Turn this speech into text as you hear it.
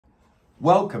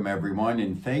Welcome everyone,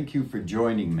 and thank you for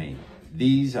joining me.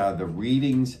 These are the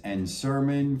readings and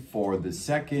sermon for the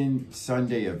second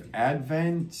Sunday of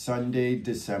Advent, Sunday,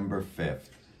 December 5th.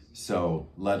 So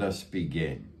let us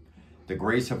begin. The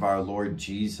grace of our Lord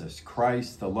Jesus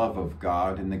Christ, the love of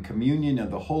God, and the communion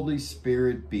of the Holy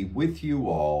Spirit be with you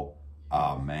all.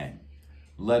 Amen.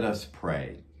 Let us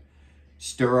pray.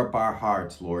 Stir up our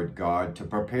hearts, Lord God, to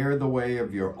prepare the way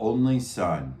of your only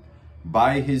Son.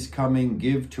 By his coming,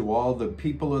 give to all the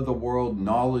people of the world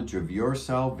knowledge of your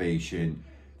salvation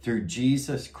through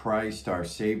Jesus Christ, our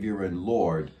Savior and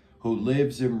Lord, who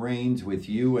lives and reigns with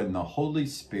you and the Holy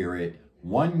Spirit,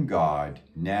 one God,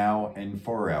 now and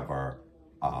forever.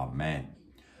 Amen.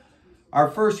 Our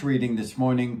first reading this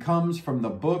morning comes from the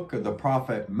book of the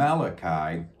prophet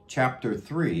Malachi, chapter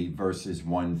 3, verses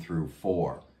 1 through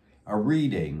 4. A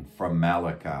reading from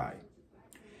Malachi.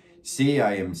 See,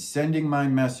 I am sending my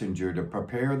messenger to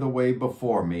prepare the way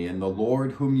before me, and the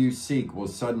Lord whom you seek will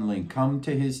suddenly come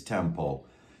to his temple,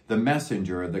 the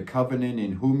messenger of the covenant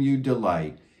in whom you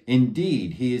delight.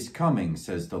 Indeed, he is coming,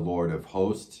 says the Lord of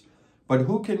hosts. But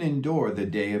who can endure the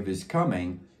day of his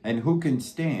coming, and who can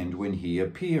stand when he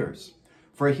appears?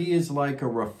 For he is like a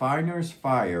refiner's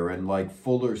fire and like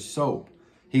fuller's soap.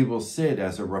 He will sit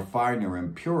as a refiner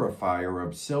and purifier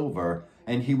of silver,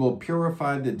 and he will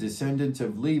purify the descendants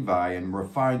of Levi and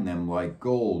refine them like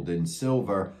gold and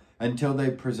silver until they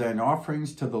present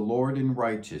offerings to the Lord in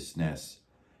righteousness.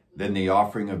 Then the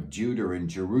offering of Judah and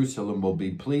Jerusalem will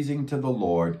be pleasing to the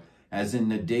Lord, as in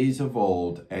the days of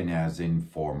old and as in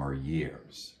former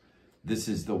years. This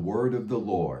is the word of the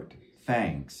Lord.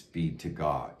 Thanks be to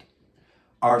God.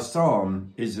 Our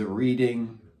psalm is a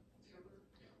reading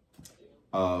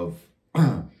of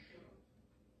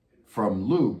from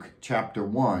Luke chapter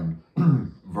 1,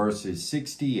 verses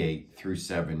 68 through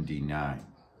 79.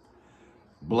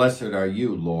 Blessed are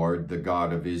you, Lord, the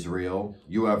God of Israel.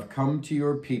 You have come to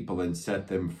your people and set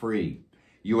them free.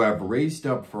 You have raised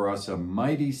up for us a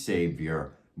mighty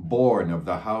Savior, born of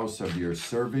the house of your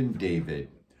servant David.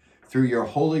 Through your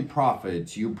holy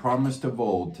prophets, you promised of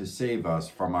old to save us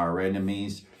from our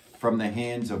enemies, from the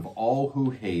hands of all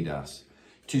who hate us,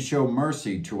 to show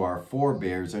mercy to our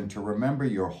forebears and to remember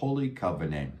your holy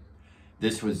covenant.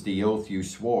 This was the oath you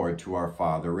swore to our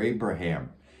father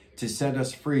Abraham, to set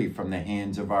us free from the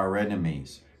hands of our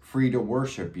enemies, free to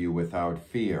worship you without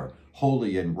fear,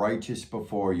 holy and righteous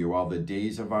before you all the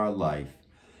days of our life.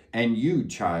 And you,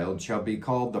 child, shall be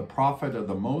called the prophet of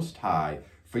the Most High,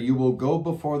 for you will go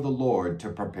before the Lord to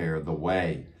prepare the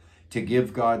way, to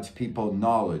give God's people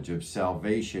knowledge of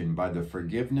salvation by the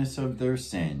forgiveness of their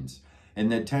sins. In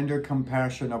the tender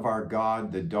compassion of our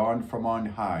God, the dawn from on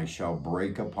high shall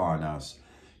break upon us,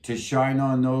 to shine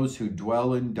on those who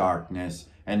dwell in darkness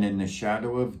and in the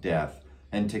shadow of death,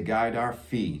 and to guide our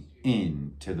feet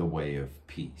into the way of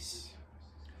peace.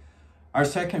 Our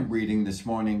second reading this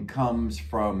morning comes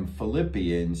from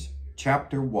Philippians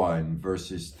chapter 1,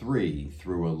 verses 3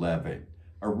 through 11.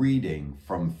 A reading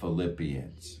from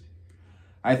Philippians.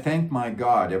 I thank my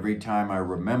God every time I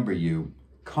remember you,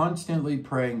 constantly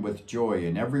praying with joy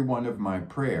in every one of my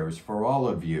prayers for all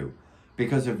of you,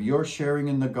 because of your sharing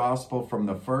in the gospel from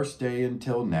the first day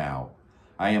until now.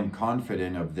 I am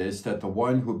confident of this, that the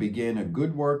one who began a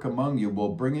good work among you will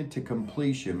bring it to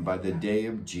completion by the day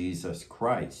of Jesus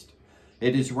Christ.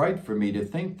 It is right for me to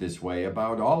think this way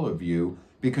about all of you,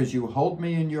 because you hold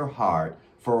me in your heart,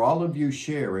 for all of you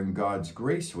share in God's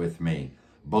grace with me,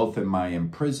 both in my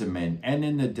imprisonment and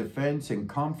in the defense and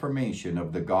confirmation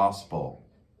of the gospel.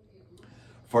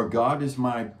 For God is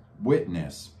my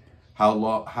witness, how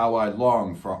I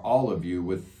long for all of you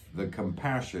with the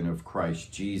compassion of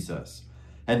Christ Jesus.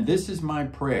 And this is my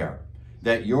prayer,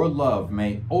 that your love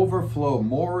may overflow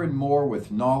more and more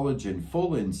with knowledge and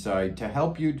full insight to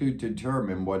help you to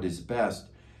determine what is best,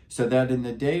 so that in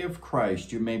the day of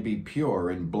Christ you may be pure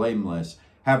and blameless,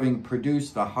 having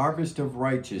produced the harvest of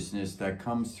righteousness that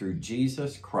comes through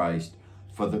Jesus Christ,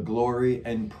 for the glory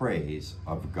and praise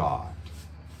of God.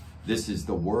 This is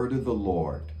the word of the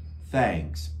Lord.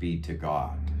 Thanks be to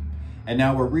God. And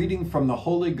now we're reading from the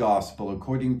Holy Gospel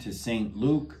according to St.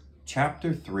 Luke,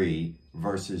 chapter 3,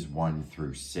 verses 1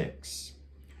 through 6.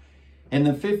 In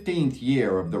the 15th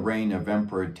year of the reign of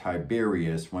Emperor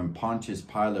Tiberius, when Pontius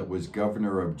Pilate was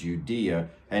governor of Judea,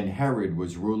 and Herod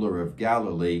was ruler of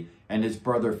Galilee, and his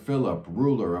brother Philip,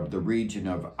 ruler of the region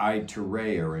of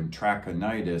Iturea and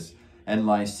Trachonitis, and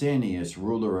Lysanias,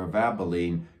 ruler of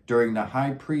Abilene, during the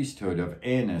high priesthood of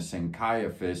Annas and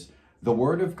Caiaphas, the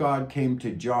word of God came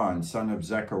to John, son of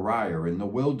Zechariah, in the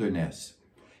wilderness.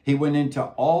 He went into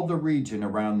all the region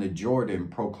around the Jordan,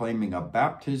 proclaiming a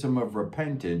baptism of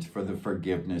repentance for the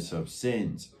forgiveness of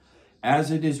sins. As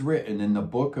it is written in the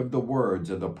book of the words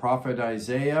of the prophet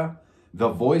Isaiah, the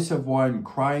voice of one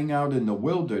crying out in the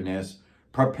wilderness,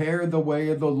 prepare the way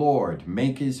of the Lord,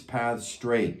 make his path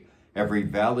straight. Every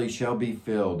valley shall be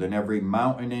filled, and every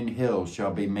mountain and hill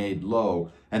shall be made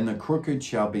low, and the crooked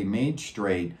shall be made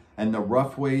straight, and the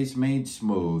rough ways made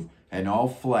smooth, and all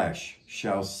flesh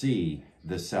shall see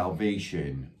the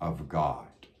salvation of God.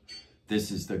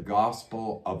 This is the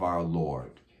gospel of our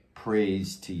Lord.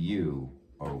 Praise to you,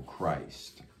 O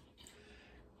Christ.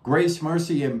 Grace,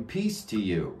 mercy, and peace to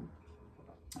you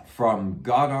from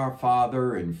God our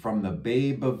Father and from the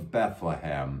babe of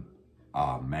Bethlehem.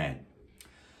 Amen.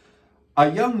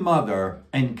 A young mother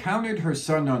encountered her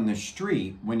son on the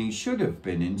street when he should have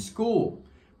been in school.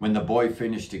 When the boy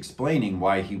finished explaining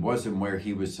why he wasn't where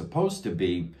he was supposed to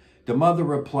be, the mother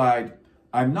replied,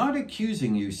 I'm not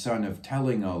accusing you, son, of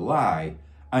telling a lie.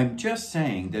 I'm just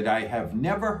saying that I have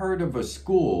never heard of a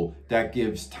school that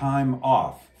gives time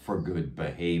off for good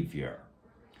behavior.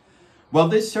 Well,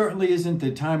 this certainly isn't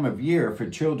the time of year for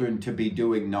children to be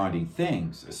doing naughty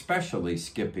things, especially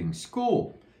skipping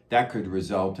school. That could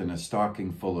result in a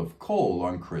stocking full of coal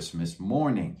on Christmas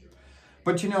morning.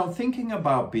 But you know, thinking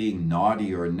about being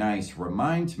naughty or nice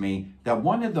reminds me that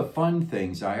one of the fun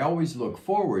things I always look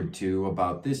forward to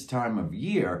about this time of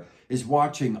year is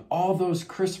watching all those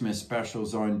Christmas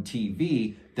specials on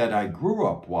TV that I grew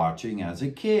up watching as a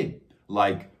kid,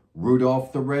 like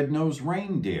Rudolph the Red-Nosed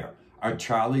Reindeer, A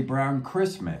Charlie Brown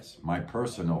Christmas, my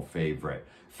personal favorite,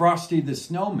 Frosty the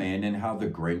Snowman, and How the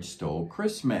Grinch Stole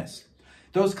Christmas.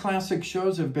 Those classic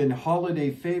shows have been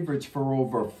holiday favorites for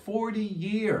over 40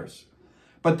 years.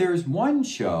 But there's one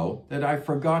show that I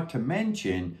forgot to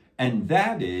mention, and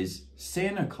that is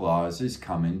Santa Claus is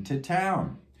Coming to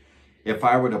Town. If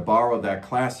I were to borrow that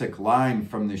classic line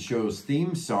from the show's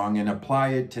theme song and apply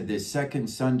it to this second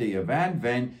Sunday of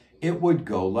Advent, it would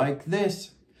go like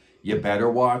this. You better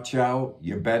watch out,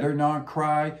 you better not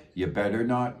cry, you better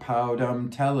not pout, I'm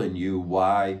telling you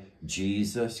why.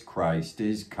 Jesus Christ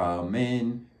is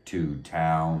coming to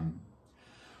town.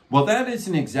 Well, that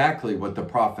isn't exactly what the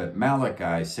prophet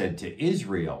Malachi said to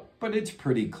Israel, but it's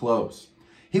pretty close.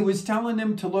 He was telling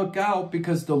them to look out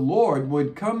because the Lord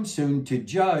would come soon to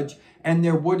judge, and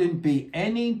there wouldn't be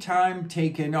any time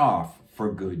taken off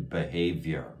for good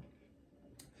behavior.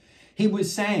 He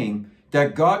was saying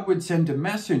that God would send a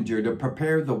messenger to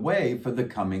prepare the way for the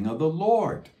coming of the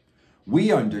Lord. We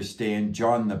understand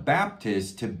John the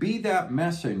Baptist to be that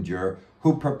messenger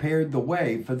who prepared the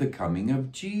way for the coming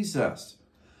of Jesus.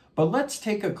 But let's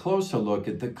take a closer look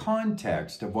at the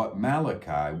context of what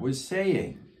Malachi was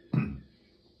saying.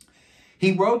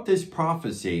 He wrote this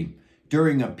prophecy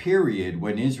during a period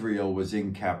when Israel was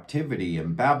in captivity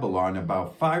in Babylon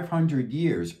about 500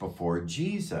 years before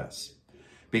Jesus.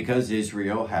 Because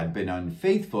Israel had been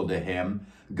unfaithful to him,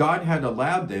 God had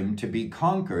allowed them to be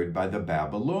conquered by the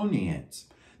Babylonians.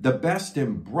 The best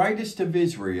and brightest of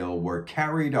Israel were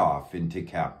carried off into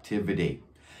captivity.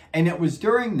 And it was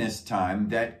during this time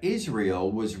that Israel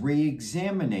was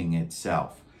re-examining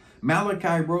itself.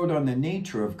 Malachi wrote on the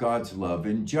nature of God's love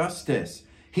and justice.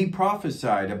 He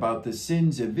prophesied about the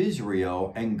sins of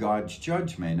Israel and God's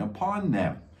judgment upon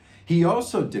them. He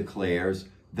also declares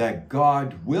that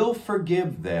God will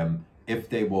forgive them if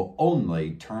they will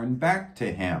only turn back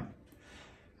to him.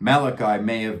 Malachi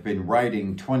may have been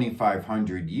writing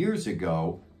 2,500 years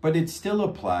ago, but it still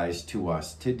applies to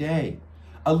us today.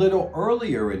 A little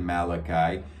earlier in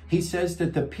Malachi, he says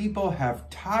that the people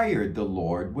have tired the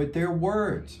Lord with their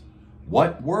words.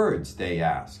 What words, they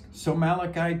ask. So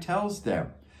Malachi tells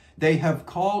them, they have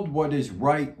called what is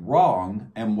right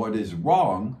wrong and what is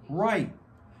wrong right.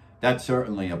 That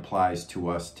certainly applies to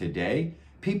us today.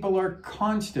 People are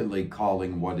constantly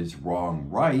calling what is wrong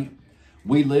right.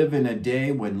 We live in a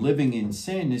day when living in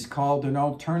sin is called an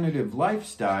alternative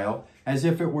lifestyle, as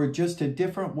if it were just a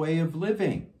different way of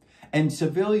living. And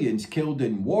civilians killed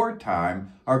in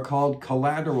wartime are called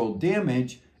collateral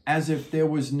damage, as if there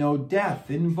was no death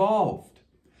involved.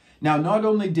 Now, not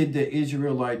only did the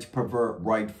Israelites pervert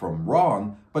right from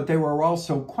wrong, but they were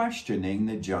also questioning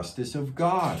the justice of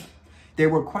God. They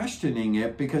were questioning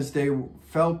it because they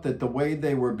felt that the way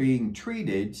they were being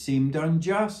treated seemed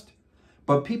unjust.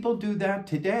 But people do that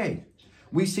today.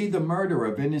 We see the murder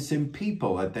of innocent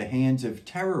people at the hands of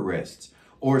terrorists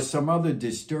or some other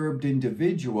disturbed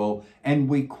individual, and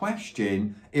we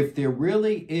question if there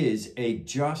really is a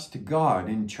just God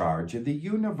in charge of the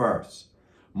universe.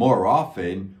 More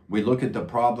often, we look at the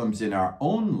problems in our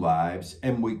own lives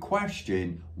and we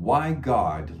question why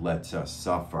God lets us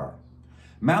suffer.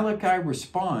 Malachi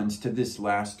responds to this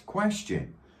last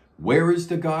question. Where is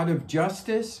the God of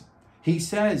justice? He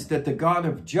says that the God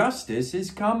of justice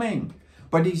is coming,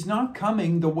 but he's not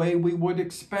coming the way we would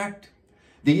expect.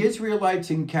 The Israelites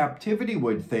in captivity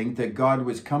would think that God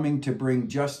was coming to bring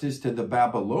justice to the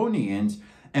Babylonians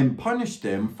and punish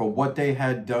them for what they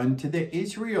had done to the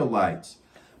Israelites.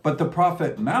 But the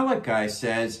prophet Malachi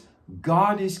says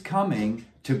God is coming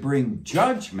to bring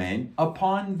judgment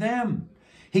upon them.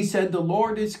 He said the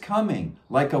Lord is coming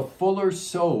like a fuller's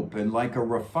soap and like a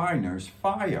refiner's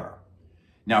fire.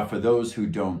 Now, for those who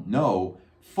don't know,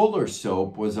 Fuller's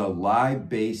soap was a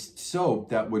lye-based soap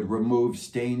that would remove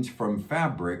stains from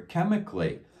fabric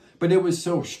chemically. But it was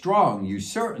so strong, you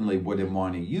certainly wouldn't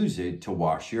want to use it to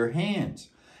wash your hands.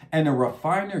 And a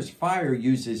refiner's fire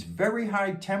uses very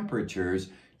high temperatures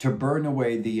to burn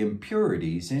away the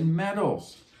impurities in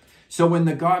metals. So when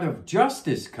the God of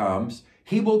justice comes,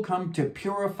 he will come to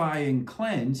purify and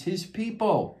cleanse his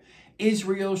people.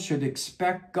 Israel should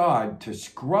expect God to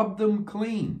scrub them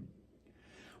clean.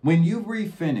 When you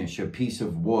refinish a piece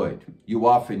of wood, you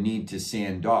often need to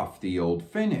sand off the old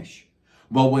finish.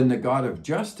 Well, when the God of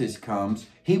justice comes,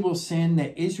 he will sand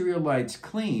the Israelites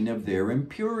clean of their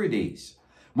impurities.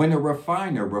 When a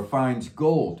refiner refines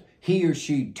gold, he or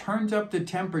she turns up the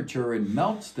temperature and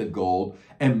melts the gold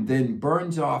and then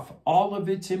burns off all of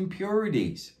its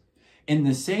impurities. In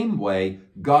the same way,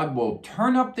 God will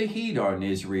turn up the heat on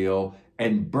Israel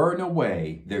and burn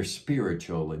away their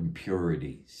spiritual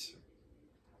impurities.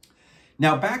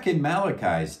 Now, back in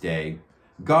Malachi's day,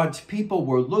 God's people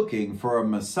were looking for a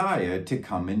Messiah to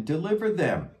come and deliver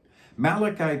them.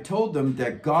 Malachi told them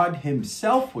that God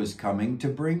himself was coming to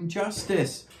bring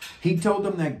justice. He told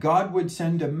them that God would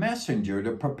send a messenger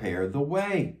to prepare the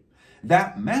way.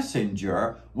 That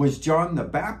messenger was John the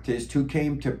Baptist, who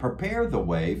came to prepare the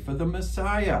way for the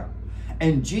Messiah.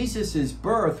 And Jesus'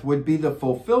 birth would be the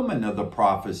fulfillment of the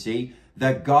prophecy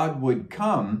that God would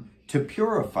come to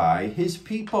purify his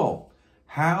people.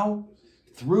 How?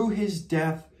 Through his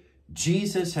death,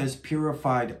 Jesus has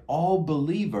purified all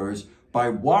believers by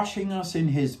washing us in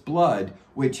his blood,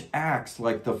 which acts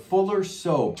like the fuller's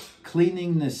soap,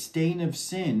 cleaning the stain of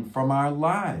sin from our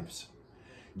lives.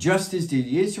 Just as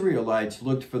the Israelites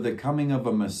looked for the coming of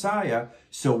a Messiah,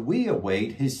 so we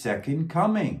await his second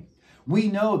coming. We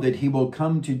know that he will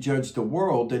come to judge the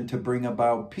world and to bring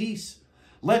about peace.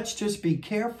 Let's just be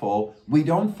careful we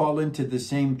don't fall into the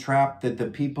same trap that the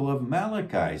people of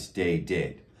Malachi's day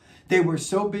did. They were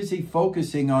so busy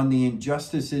focusing on the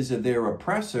injustices of their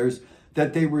oppressors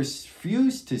that they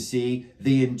refused to see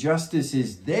the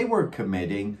injustices they were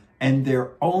committing and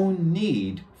their own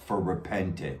need for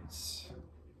repentance.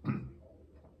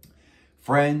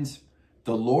 Friends,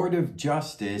 the Lord of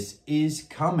justice is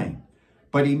coming,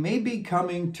 but he may be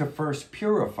coming to first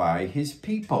purify his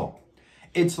people.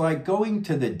 It's like going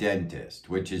to the dentist,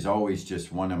 which is always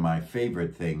just one of my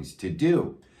favorite things to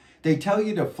do. They tell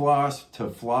you to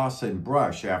floss and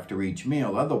brush after each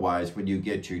meal. Otherwise, when you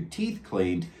get your teeth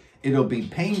cleaned, it'll be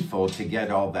painful to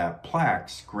get all that plaque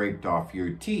scraped off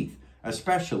your teeth,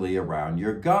 especially around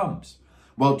your gums.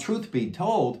 Well, truth be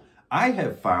told, I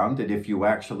have found that if you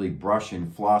actually brush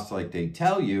and floss like they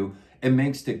tell you, it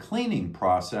makes the cleaning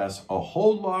process a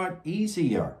whole lot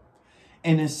easier.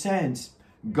 In a sense,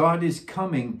 God is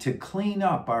coming to clean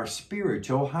up our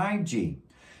spiritual hygiene.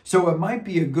 So it might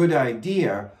be a good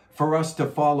idea for us to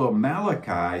follow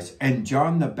Malachi's and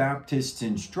John the Baptist's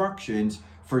instructions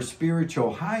for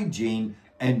spiritual hygiene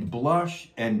and brush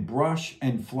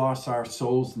and floss our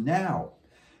souls now.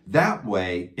 That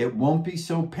way, it won't be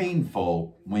so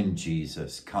painful when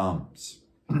Jesus comes.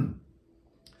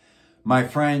 My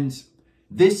friends,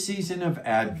 this season of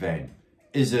Advent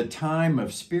is a time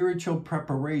of spiritual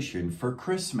preparation for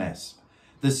Christmas.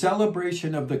 The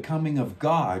celebration of the coming of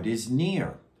God is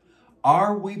near.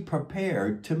 Are we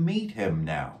prepared to meet him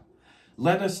now?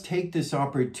 Let us take this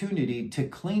opportunity to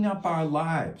clean up our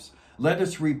lives. Let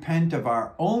us repent of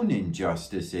our own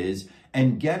injustices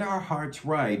and get our hearts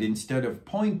right instead of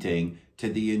pointing to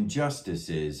the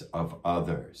injustices of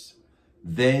others.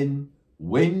 Then,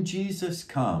 when Jesus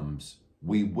comes,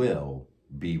 we will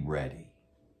be ready.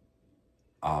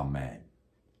 Amen.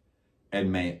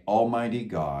 And may Almighty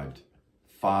God,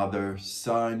 Father,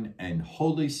 Son, and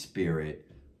Holy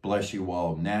Spirit bless you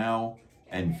all now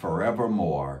and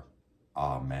forevermore.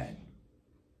 Amen.